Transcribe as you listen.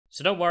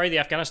So don't worry, the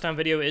Afghanistan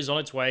video is on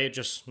its way. It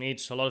just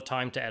needs a lot of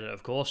time to edit,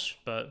 of course,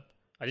 but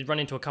I did run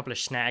into a couple of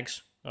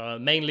snags.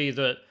 Mainly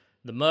that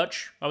the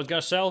merch I was going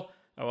to sell,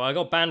 I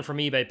got banned from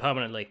eBay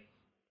permanently.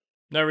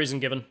 No reason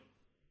given.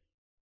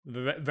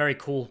 Very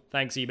cool,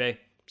 thanks eBay.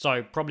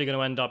 So probably going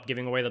to end up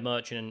giving away the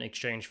merch in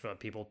exchange for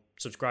people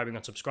subscribing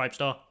on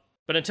Subscribestar.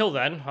 But until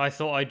then, I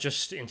thought I'd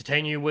just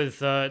entertain you with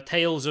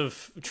tales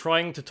of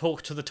trying to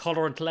talk to the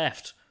tolerant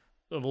left,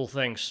 of all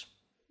things.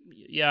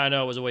 Yeah, I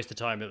know, it was a waste of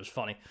time, it was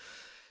funny.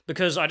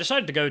 Because I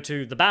decided to go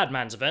to the Bad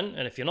Man's event,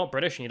 and if you're not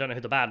British and you don't know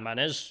who the Bad Man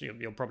is,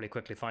 you'll probably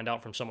quickly find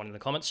out from someone in the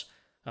comments.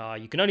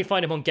 You can only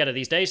find him on Getter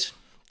these days.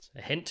 It's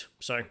a hint,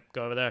 so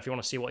go over there if you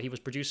want to see what he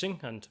was producing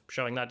and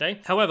showing that day.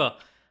 However,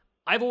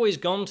 I've always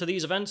gone to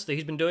these events that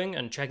he's been doing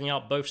and checking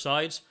out both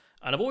sides,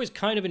 and I've always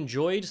kind of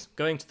enjoyed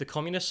going to the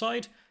communist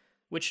side,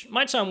 which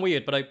might sound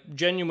weird, but I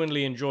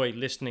genuinely enjoy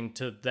listening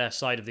to their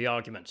side of the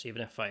argument,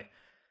 even if I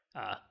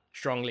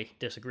strongly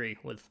disagree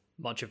with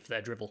much of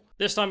their drivel.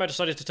 This time I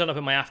decided to turn up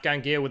in my Afghan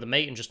gear with a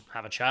mate and just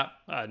have a chat,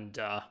 and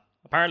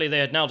apparently they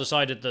had now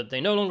decided that they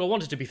no longer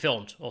wanted to be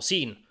filmed or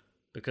seen,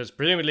 because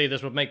presumably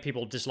this would make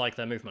people dislike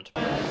their movement.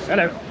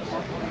 Hello.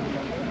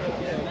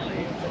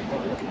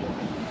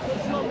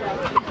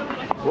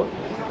 What?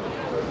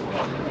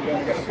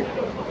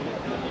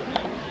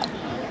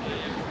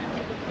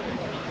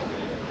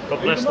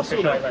 God bless the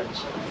fish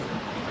events.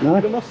 No?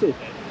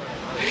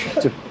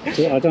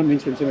 I don't mean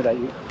to intimidate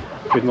you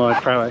with my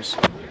prowess.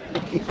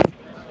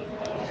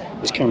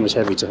 This camera's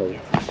heavy to hold.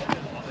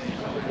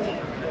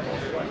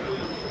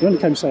 You only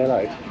came to say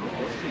hello.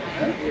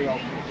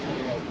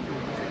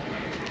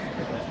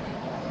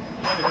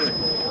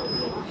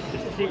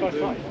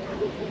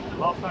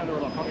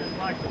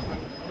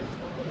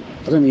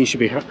 I don't think you should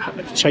be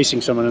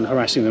chasing someone and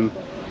harassing them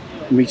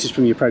meters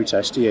from your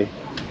protest, do you?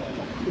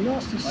 A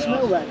nasty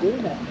smell that,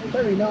 isn't it?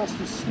 Very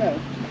nasty smell.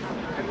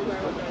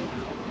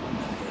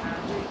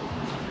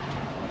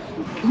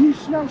 You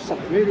smell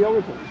something really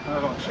horrible. Oh,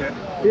 like shit.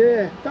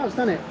 Yeah, it does,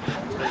 doesn't it?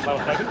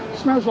 It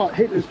smells like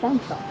Hitler's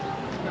bunker.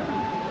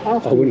 I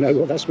wouldn't know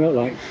what that smelled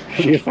like.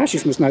 You're a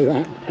fascist, must know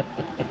that.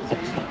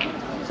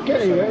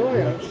 Get anywhere, are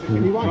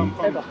you? You won't,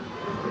 ever.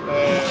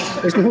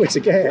 There's nowhere to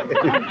get.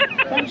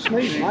 Don't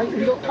sneeze, mate.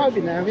 You've got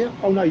COVID now, have you?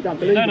 Oh no, you don't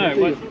believe No, it,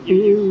 well, do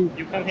you?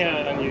 you come here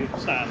and you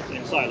stand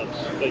in silence,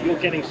 but you're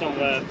getting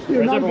somewhere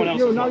You're whereas everyone else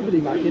you're is not.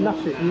 nobody, mate. You're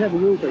nothing. You never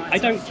will be. I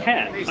don't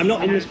care. I'm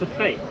not in this for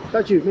fame.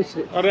 Don't you admit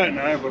it? I don't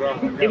know, but I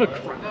Give a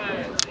crap.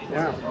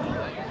 Wow.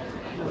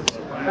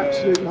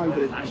 Absolute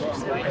nobody.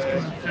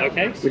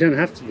 Okay? We don't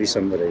have to be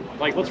somebody.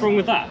 Like, what's wrong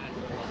with that?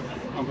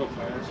 I'm not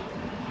players.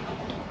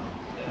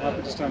 I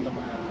have to stand on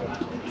my own.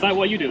 Is that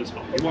what you do this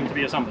for? You want to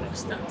be a somebody?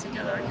 Stand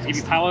together. To give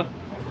you power? To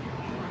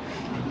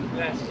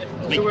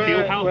make you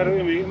feel power? Where are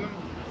we meeting them?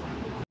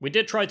 We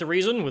did try to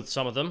reason with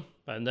some of them,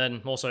 and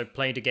then also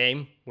played a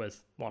game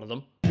with one of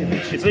them.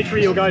 It's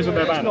literally your guys with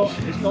their banners.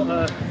 It's not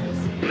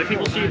but if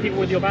people see people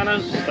with your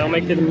banners, they'll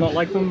make them not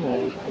like them,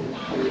 or...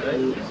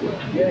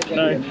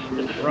 No,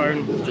 just a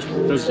drone, just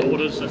those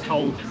orders, that's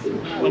told.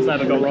 When's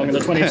that ever gone wrong in the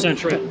 20th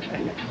century?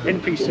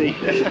 NPC.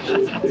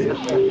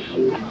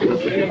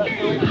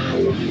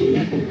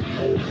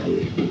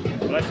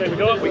 When I say we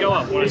go up, we go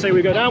up. When I say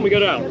we go down, we go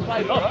down.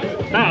 Up,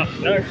 down,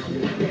 no.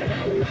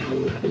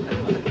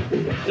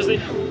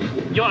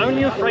 You're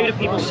only afraid of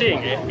people seeing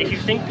it if you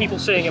think people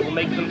seeing it will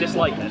make them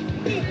dislike it.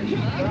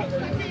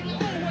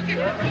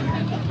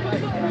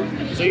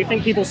 So you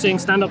think people seeing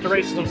stand up to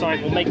racism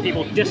signs will make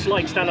people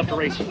dislike stand up to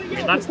racism.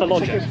 That's the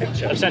logic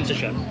of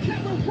censorship.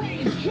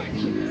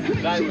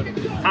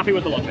 Happy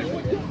with the logic?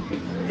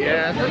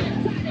 Yeah.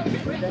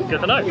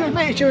 Good to know. You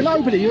admit it, you're a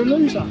nobody. You're a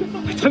loser.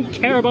 I don't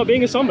care about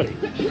being a somebody.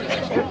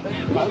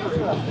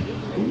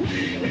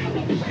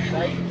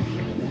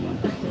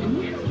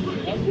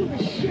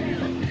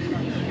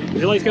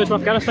 Would you like to go to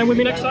Afghanistan with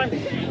me next time? The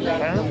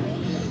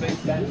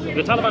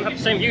Taliban have the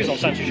same views on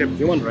censorship, if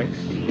you're wondering.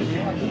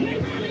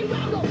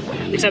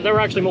 Except they were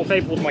actually more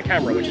favourable to my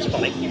camera, which is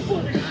funny.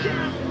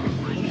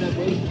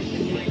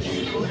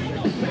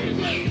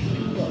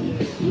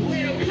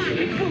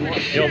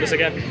 You want this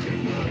again?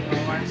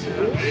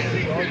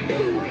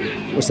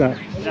 What's that?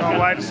 Can't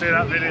wait to see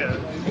that video.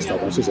 It's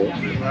not much, is it?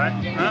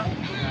 Right? Huh?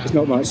 There's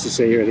not much to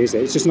see here, is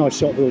it? It's just a nice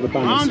shot with all the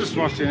banners. I'm just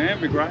watching it,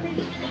 it'd be great.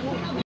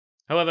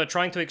 However,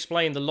 trying to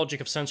explain the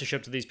logic of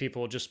censorship to these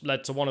people just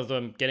led to one of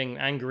them getting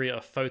angry at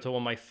a photo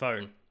on my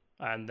phone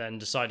and then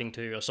deciding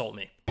to assault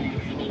me.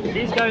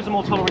 These guys are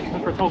more tolerant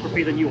of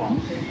photography than you are.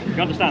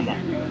 You understand that?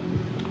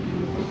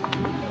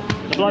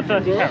 The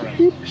bloodthirsty terror.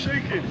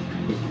 Shaking.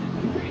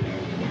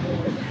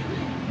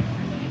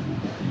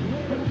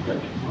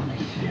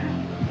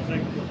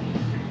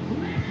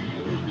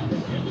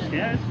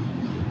 Scared?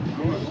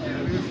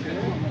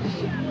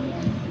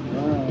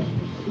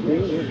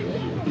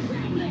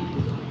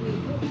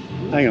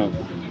 Hang on.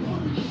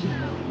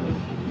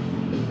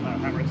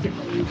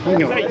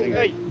 Hang on.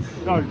 Hey,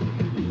 no.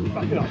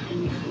 Back it up.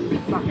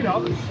 Back it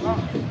up.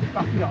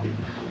 Back it up.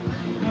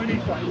 No need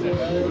to back it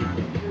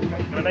up.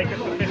 Can I make it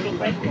an official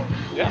thing?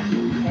 Yeah.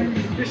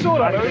 You saw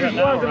that though, he was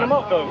winding them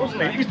up though,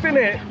 wasn't he? He's been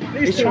here,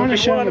 He's trying to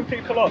show winding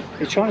people up.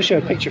 He's trying to show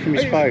a picture from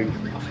his phone.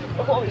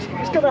 Well, it's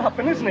going to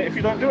happen, isn't it, if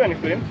you don't do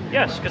anything?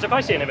 Yes, because if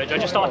I see an image, I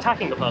just start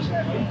attacking the person.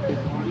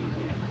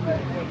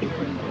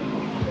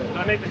 Can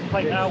I make the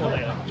complaint now or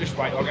later? Just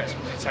wait, I'll get to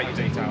take your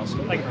details.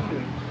 Thank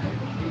you.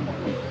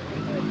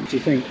 Do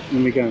you think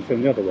when we go and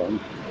film the other one,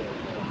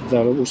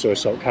 they'll also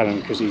assault Callum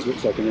because he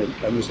looks like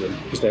a Muslim,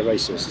 because they're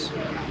racists?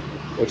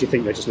 Or do you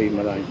think they'll just leave him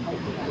alone?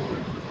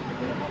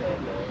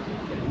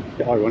 A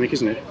bit ironic,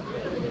 isn't it?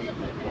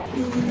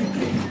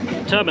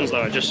 Turbans,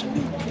 though, are just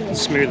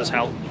smooth as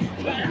hell.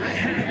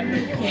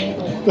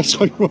 That's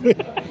ironic.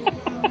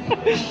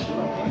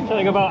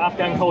 Something about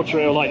Afghan culture,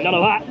 you're like, none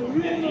of that.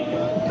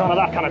 None of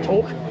that kind of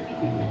talk.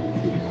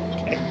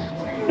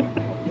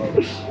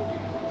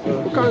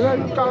 Go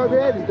over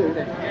there and do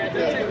that.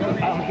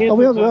 Oh,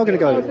 we are going to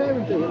go. Go there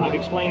and do it. I've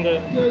explained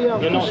that Yeah,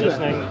 you're not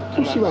listening. Of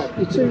course you have.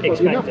 You're too good.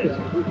 You're nothing.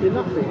 You're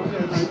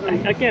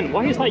nothing. Again,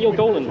 why is that your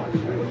goal in life?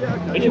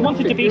 If you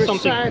wanted to be You're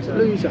something... a sad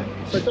loser.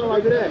 So go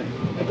over there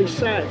and be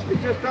sad.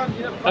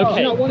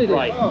 Okay, not wanted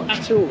right. it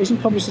at all. Isn't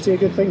publicity a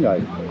good thing,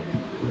 though?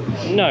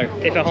 No,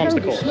 if it harms the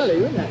Terrible cause. smelly,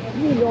 isn't it?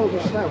 Really horrible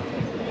smell.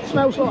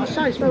 Smells like, I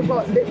say, it smells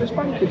like Hitler's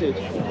bunker did.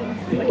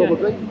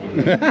 Probably.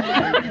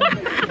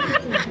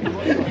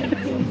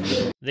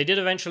 They did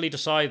eventually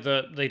decide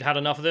that they'd had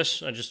enough of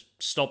this and just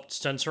stopped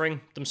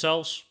censoring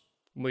themselves,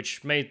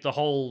 which made the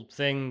whole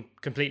thing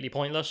completely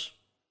pointless,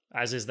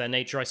 as is their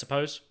nature, I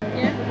suppose.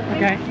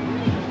 Okay.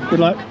 Good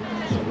luck.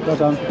 Well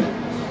done.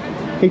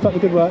 Keep up the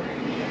good work.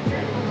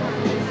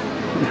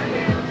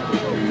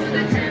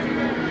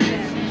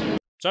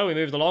 So we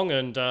moved along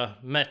and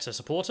met a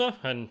supporter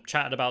and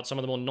chatted about some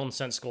of the more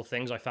nonsensical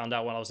things I found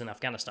out when I was in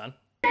Afghanistan.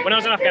 When I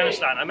was in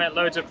Afghanistan, I met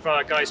loads of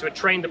guys who had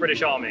trained the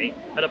British Army,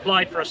 had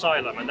applied for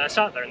asylum, and they're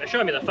sat there and they're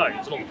showing me their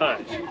phones, long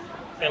phones.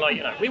 They're like,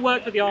 you know, we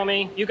worked with the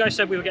army, you guys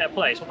said we would get a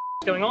place, what the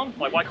f*** is going on?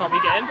 Like, why can't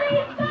we get in?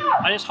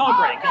 And it's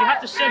heartbreaking, because you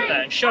have to sit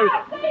there and show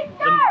them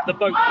the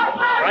boat,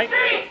 right?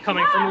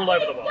 Coming from all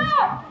over the world.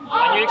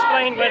 And you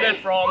explain where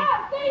they're from,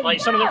 like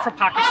some of them from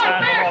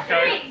Pakistan,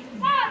 Morocco,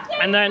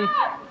 and then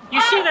you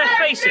see their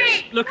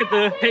faces, look at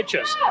the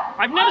pictures.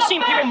 I've never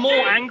seen people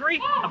more angry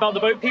about the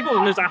boat people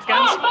than those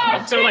Afghans.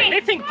 So like, they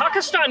think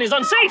Pakistan is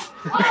unsafe.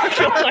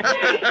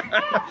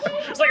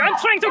 It's like, I'm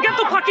trying to get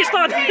to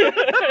Pakistan.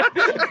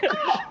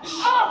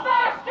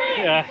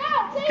 Yeah,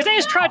 because it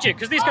is tragic,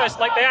 because these guys,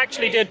 like, they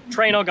actually did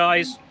train our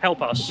guys,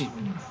 help us.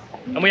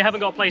 And we haven't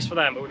got a place for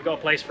them, but we've got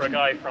a place for a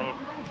guy from,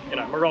 you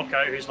know,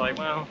 Morocco, who's like,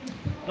 well,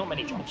 not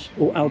many jobs.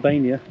 Or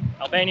Albania.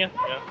 Albania,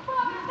 yeah.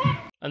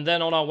 And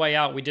then on our way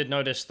out, we did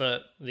notice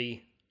that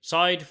the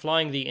side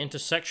flying the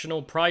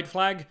intersectional pride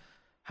flag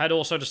had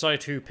also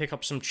decided to pick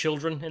up some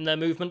children in their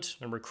movement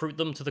and recruit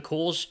them to the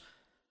cause.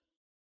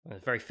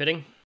 Very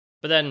fitting.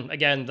 But then,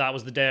 again, that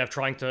was the day of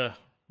trying to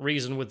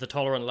reason with the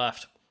tolerant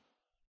left.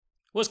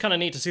 It was kind of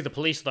neat to see the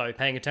police, though,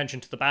 paying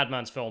attention to the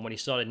Badman's film when he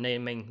started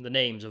naming the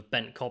names of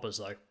bent coppers,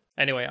 though.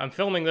 Anyway, I'm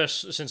filming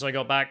this since I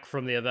got back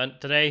from the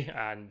event today,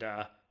 and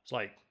it's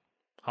like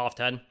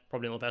 10:30,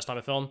 probably not the best time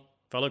to film.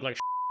 If I look like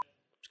it's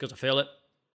because I feel it.